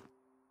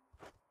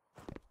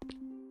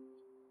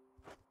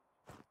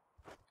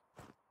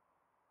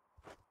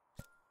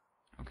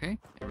 Okay,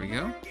 there we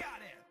go.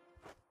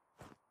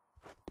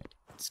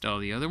 Install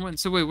the other one.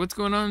 So wait, what's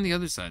going on the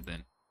other side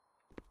then?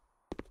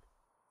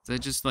 Is that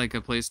just like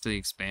a place to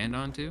expand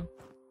onto?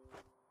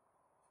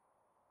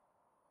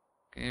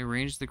 Okay,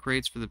 arrange the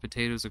crates for the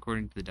potatoes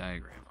according to the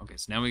diagram. Okay,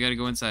 so now we gotta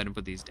go inside and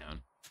put these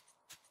down.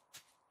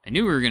 I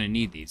knew we were gonna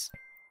need these.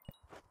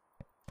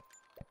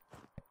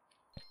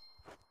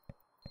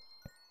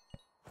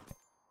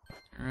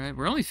 Alright,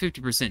 we're only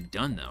 50%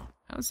 done though.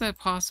 How is that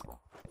possible?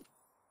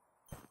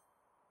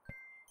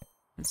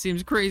 That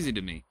seems crazy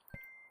to me.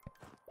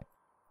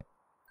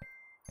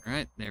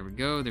 Alright, there we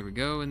go,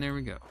 and there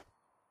we go.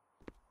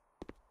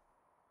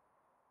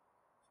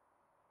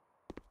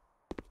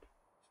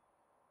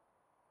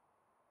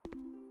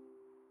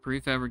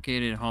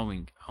 Prefabricated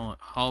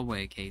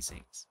hallway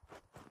casings.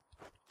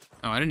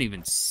 Oh, I didn't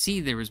even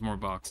see there was more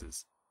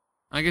boxes.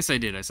 I guess I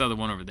did. I saw the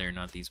one over there,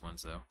 not these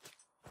ones, though.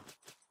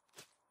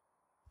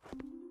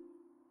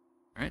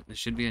 Alright, this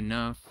should be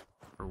enough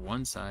for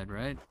one side,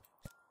 right?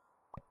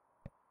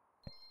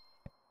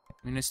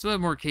 I mean, I still have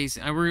more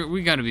casing.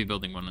 We gotta be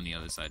building one on the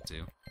other side,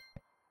 too.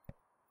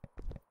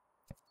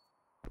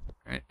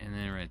 Alright, and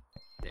then right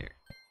there.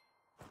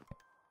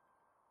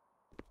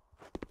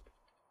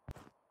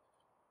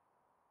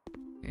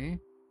 Okay.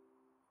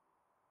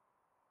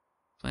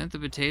 Plant the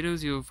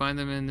potatoes, you will find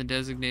them in the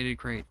designated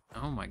crate.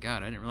 Oh my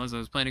god, I didn't realize I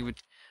was planting, but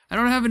I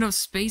don't have enough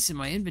space in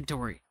my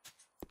inventory.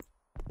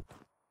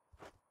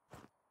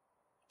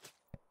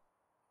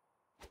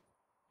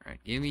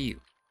 Alright, give me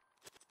you.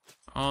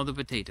 All the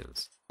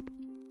potatoes.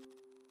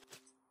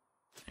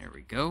 There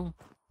we go.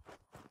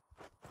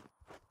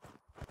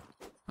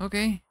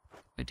 Okay.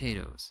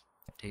 Potatoes.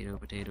 Potato,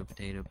 potato,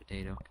 potato,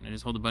 potato. Can I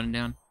just hold the button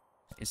down?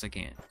 Yes, I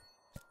can.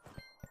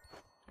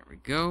 There we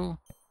go.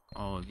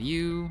 All of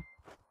you.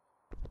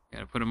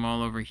 Gotta put them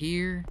all over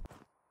here.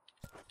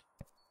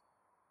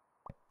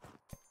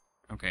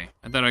 Okay.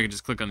 I thought I could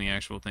just click on the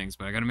actual things,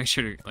 but I gotta make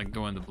sure to, like,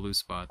 go on the blue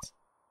spots.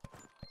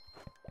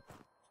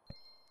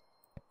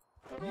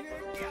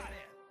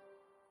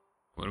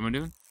 What am I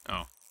doing?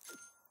 Oh.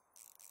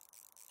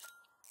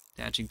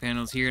 Attaching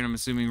panels here, and I'm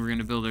assuming we're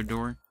gonna build our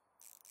door.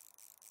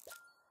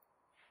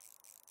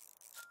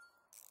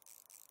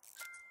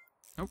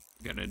 Oh,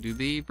 gotta do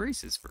the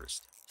braces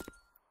first.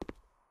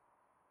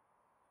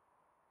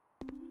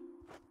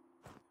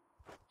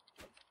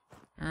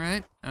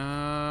 Alright,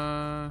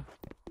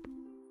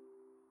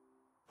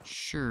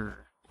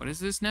 Sure. What is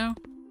this now?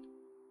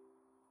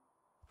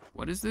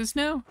 What is this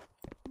now?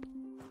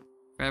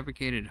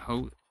 Fabricated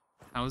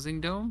housing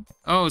dome?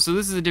 Oh, so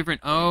this is a different...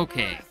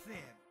 Okay.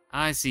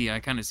 I see. I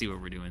kind of see what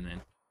we're doing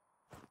then.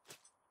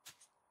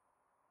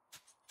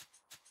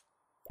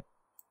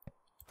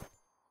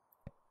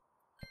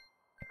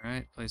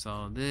 Alright, place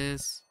all of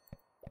this.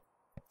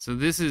 So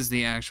this is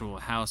the actual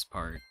house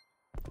part.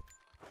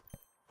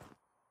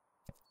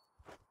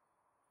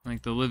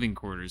 Like the living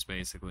quarters,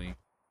 basically.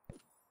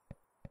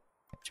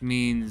 Which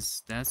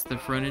means that's the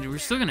frontage. We're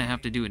still gonna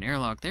have to do an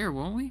airlock there,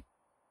 won't we?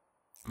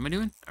 What am I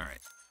doing? Alright.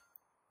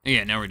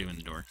 Yeah, now we're doing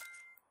the door.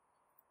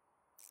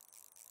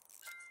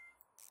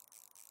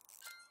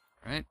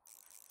 Alright.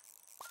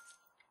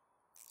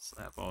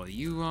 Slap all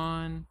you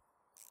on.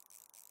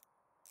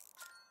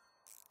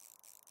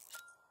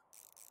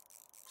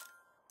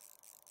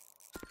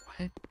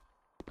 What?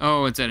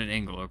 Oh, it's at an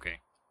angle, okay.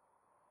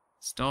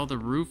 Install the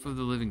roof of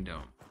the living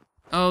dome.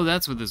 Oh,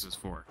 that's what this was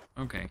for.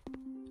 Okay.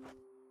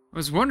 I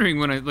was wondering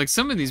when like,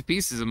 some of these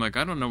pieces, I'm like,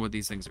 I don't know what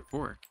these things are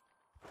for.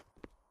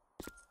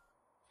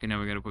 Okay,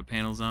 now we gotta put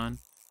panels on.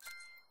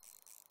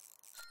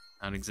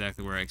 Not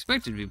exactly where I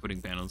expected to be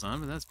putting panels on,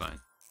 but that's fine.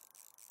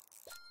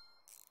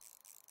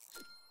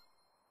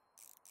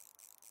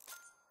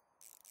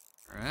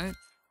 Alright.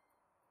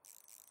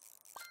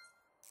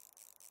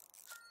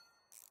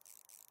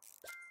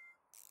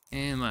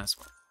 And last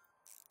one.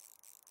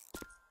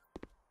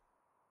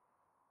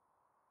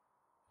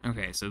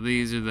 Okay, so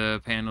these are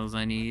the panels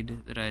I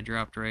need that I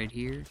dropped right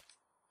here.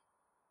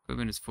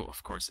 Equipment is full.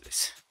 Of course it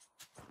is.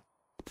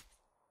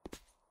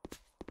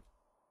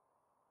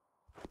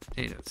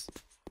 Potatoes.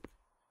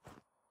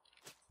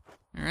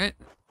 Alright.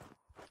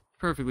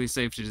 Perfectly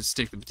safe to just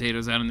stick the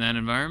potatoes out in that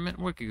environment.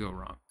 What could go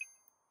wrong?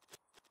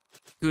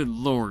 Good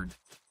lord.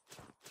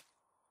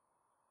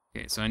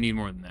 Okay, so I need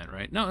more than that,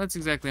 right? No, that's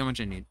exactly how much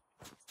I need.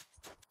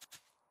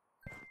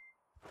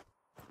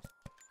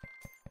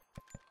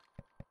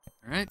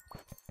 Alright.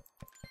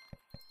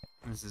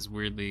 This is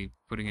weirdly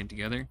putting it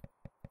together.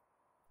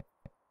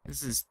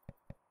 This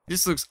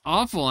looks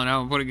awful on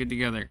how I'm putting it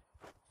together.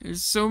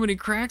 There's so many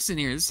cracks in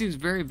here. This seems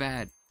very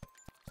bad.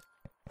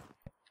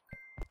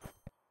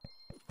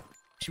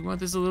 Do you want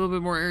this a little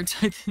bit more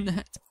airtight than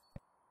that?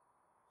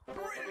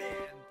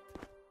 Brilliant.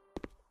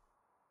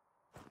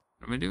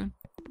 What am I doing?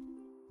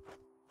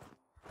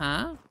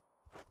 Huh?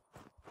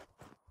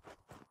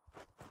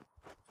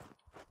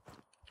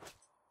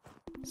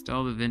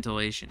 Install the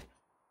ventilation.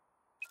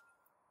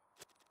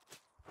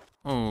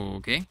 Oh,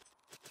 okay.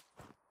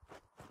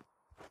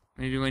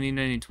 Maybe do I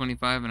need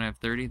 25 and I have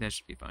 30? That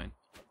should be fine.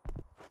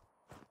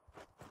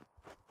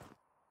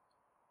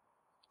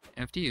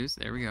 FTUs,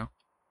 there we go.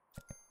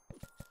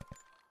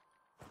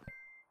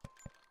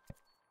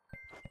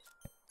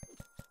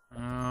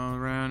 All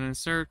around in a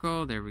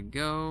circle, there we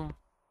go.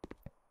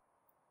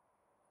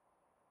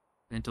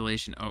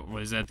 Ventilation, oh,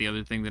 what is that the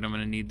other thing that I'm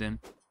gonna need then?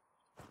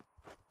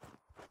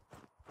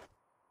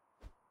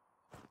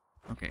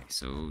 Okay,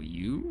 so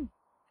you?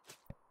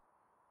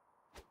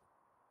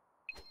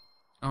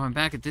 Oh, I'm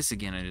back at this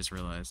again, I just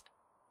realized.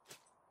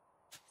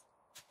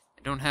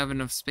 I don't have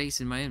enough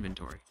space in my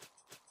inventory.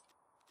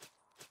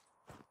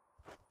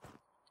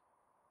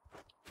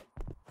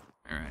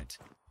 Alright.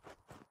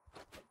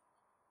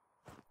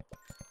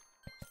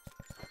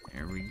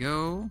 There we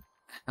go.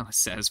 That was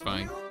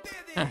satisfying.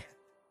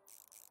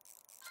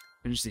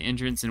 Finish the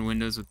entrance and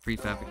windows with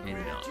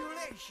prefabricated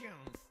elements.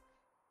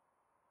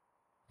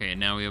 Okay,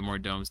 now we have more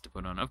domes to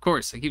put on. Of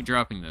course, I keep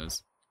dropping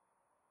those.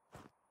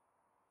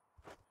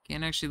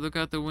 Can't actually look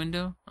out the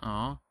window?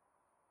 Aw.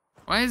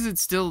 Why is it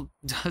still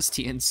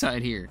dusty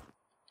inside here?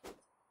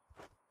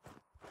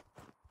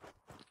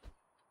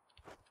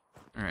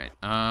 Alright,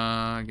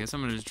 I guess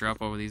I'm gonna just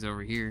drop all of these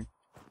over here.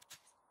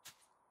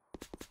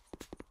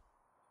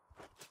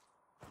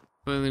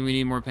 Clearly we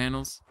need more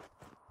panels.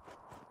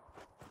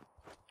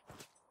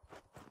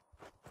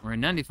 We're at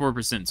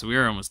 94%, so we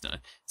are almost done.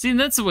 See, and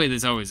that's the way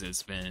this always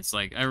has been. It's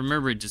like, I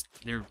remember it just,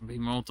 there will be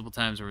multiple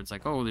times where it's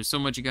like, oh, there's so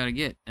much you gotta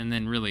get. And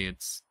then really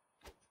it's...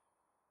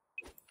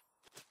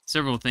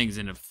 several things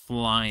end up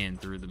flying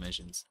through the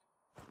missions.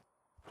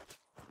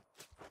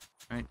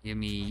 Alright, give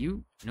me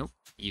you. Nope,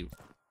 you.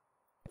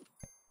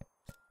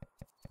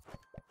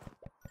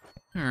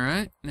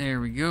 Alright, there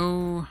we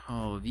go.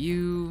 All of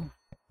you.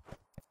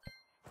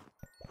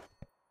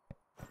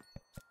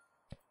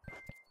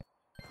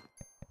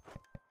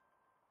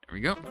 There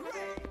we go.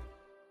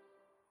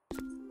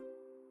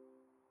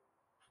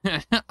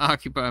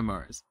 Occupy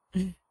Mars.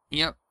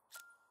 Yep.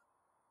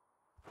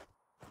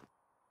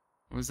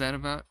 What was that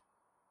about?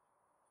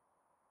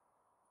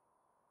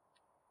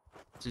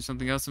 Is there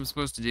something else I'm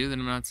supposed to do that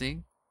I'm not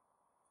seeing?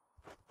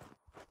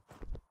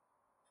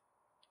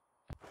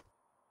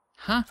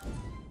 Huh?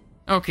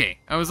 Okay,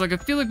 I was like, I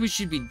feel like we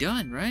should be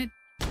done, right?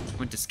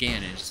 Went to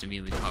scan and it just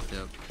immediately popped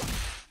up.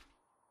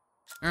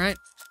 Alright.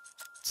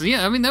 So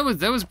yeah, I mean that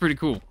was pretty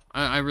cool.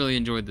 I really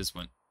enjoyed this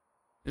one.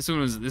 This one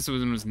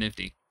was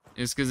nifty.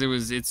 It's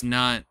because it's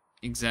not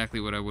exactly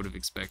what I would have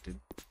expected.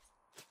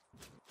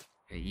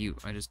 Okay, you.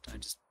 I just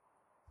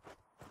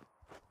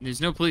there's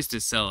no place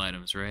to sell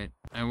items, right?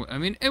 I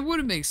mean, it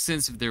would make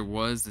sense if there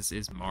was. This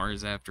is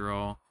Mars after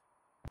all.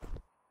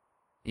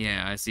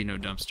 Yeah, I see no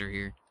dumpster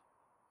here.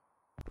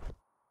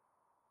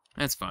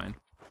 That's fine.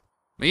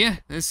 But yeah,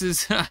 this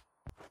is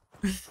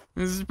this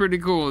is pretty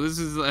cool. This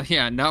is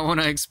yeah, not what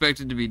I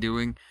expected to be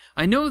doing.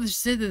 I know they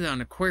said that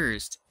on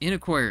Aquarist,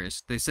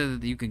 they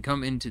said that you can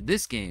come into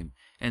this game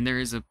and there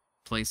is a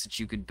place that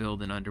you could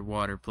build an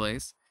underwater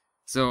place.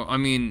 So I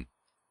mean,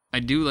 I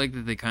do like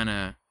that they kind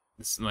of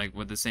like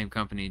with the same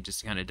company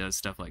just kind of does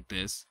stuff like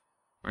this,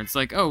 where it's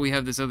like, oh, we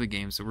have this other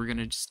game, so we're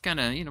gonna just kind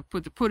of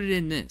put it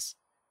in this.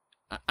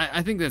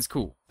 I think that's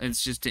cool.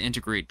 It's just to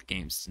integrate the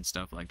games and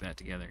stuff like that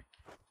together.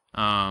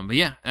 But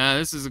yeah,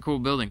 this is a cool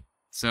building.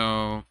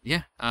 So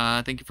yeah,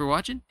 thank you for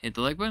watching. Hit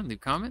the like button,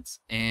 leave comments,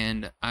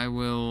 and I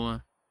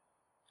will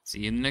see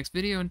you in the next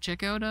video. And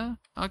check out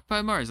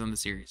Occupy Mars on the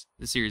series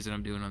that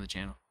I'm doing on the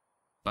channel.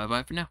 Bye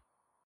bye for now.